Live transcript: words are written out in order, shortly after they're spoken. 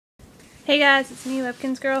Hey guys, it's me,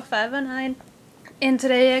 Webkinsgirl509, and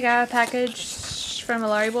today I got a package from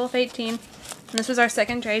Alariwolf18, and this was our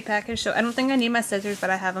second trade package, so I don't think I need my scissors,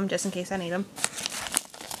 but I have them just in case I need them.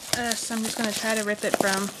 So I'm just going to try to rip it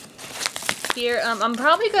from here. I'm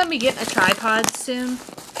probably going to be getting a tripod soon,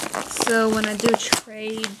 so when I do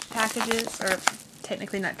trade packages, or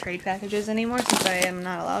technically not trade packages anymore since I am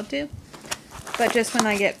not allowed to, but just when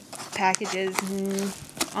I get packages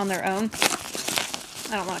on their own,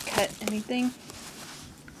 I don't want to cut anything.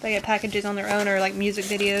 If I get packages on their own or like music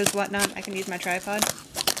videos, whatnot, I can use my tripod.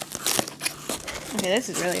 Okay, this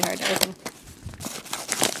is really hard to open.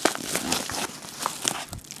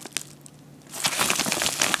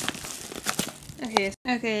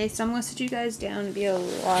 Okay, so I'm going to sit you guys down. It'll be a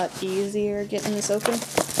lot easier getting this open.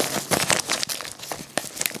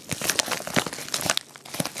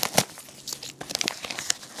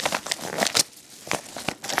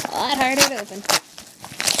 A lot harder to open.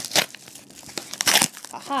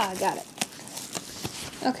 Aha, got it.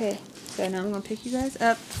 Okay, so now I'm going to pick you guys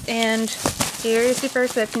up, and here is the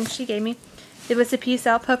first Webkin she gave me. It was a Peace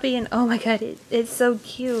Out puppy, and oh my god, it's so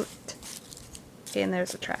cute. Okay, and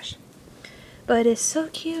there's the trash. But it's so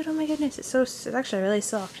cute, oh my goodness, it's actually really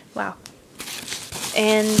soft. Wow.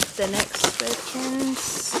 And the next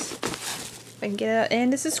Webkins, if I can get it out,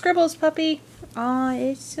 and this is Scribble's puppy. Aw,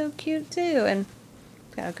 it's so cute too, and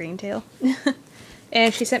it's got a green tail.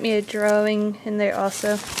 And she sent me a drawing in there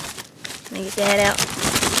also. Let me get that out.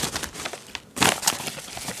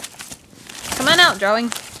 Come on out, drawing.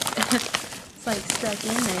 It's like stuck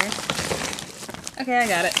in there. Okay, I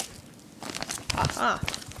got it. Aha.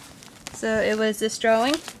 So it was this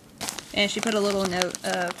drawing, and she put a little note.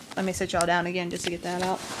 Let me sit y'all down again just to get that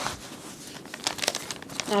out.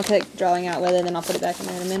 I'll take the drawing out with it, and I'll put it back in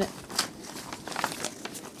there in a minute.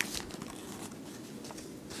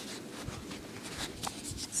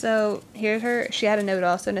 So here's her. She had a note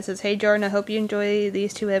also, and it says, "Hey Jordan, I hope you enjoy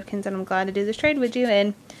these two Webkins, and I'm glad to do this trade with you."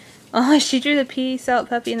 And oh, she drew the Peace Out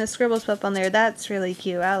puppy and the Scribbles pup on there. That's really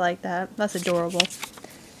cute. I like that. That's adorable.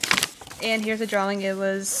 And here's a drawing. It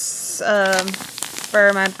was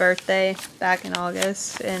for my birthday back in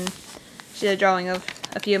August, and she did a drawing of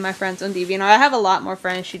a few of my friends on DeviantArt. I have a lot more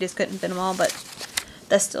friends. She just couldn't fit them all, but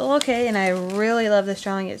that's still okay. And I really love this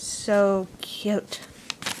drawing. It's so cute.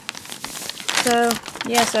 So,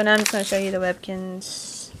 yeah, so now I'm just going to show you the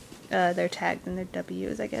Webkins. They're tagged in their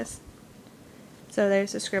W's, I guess. So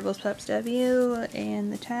there's the Scribbles Pups W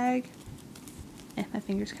and the tag. My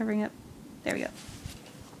finger's covering up. There we go.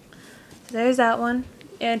 So there's that one.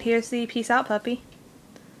 And here's the Peace Out puppy.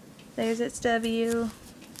 There's its W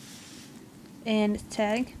and its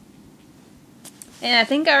tag. And I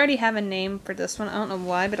think I already have a name for this one. I don't know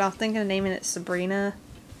why, but I'm thinking of naming it Sabrina.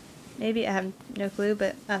 Maybe, I have no clue,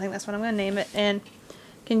 but I think that's what I'm going to name it. And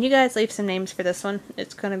can you guys leave some names for this one?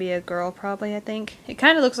 It's going to be a girl, probably, I think. It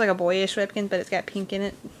kind of looks like a boyish Webkin, but it's got pink in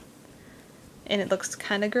it. And it looks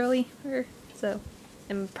kind of girly.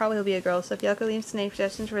 And probably will be a girl, so if y'all could leave some name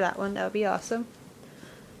suggestions for that one, that would be awesome.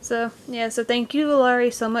 So, yeah, so thank you, Laurie,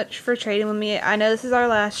 so much for trading with me. I know this is our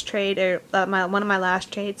last trade, or one of my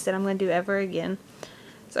last trades that I'm going to do ever again.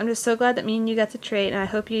 So I'm just so glad that me and you got to trade, and I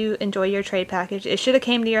hope you enjoy your trade package. It should have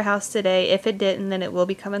came to your house today. If it didn't, then it will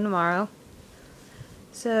be coming tomorrow.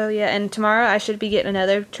 So yeah, and tomorrow I should be getting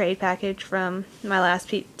another trade package from my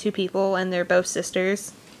last two people, and they're both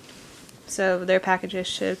sisters. So their packages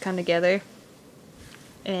should come together.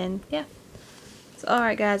 And yeah. So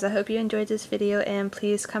alright guys, I hope you enjoyed this video, and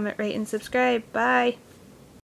please comment, rate, and subscribe. Bye!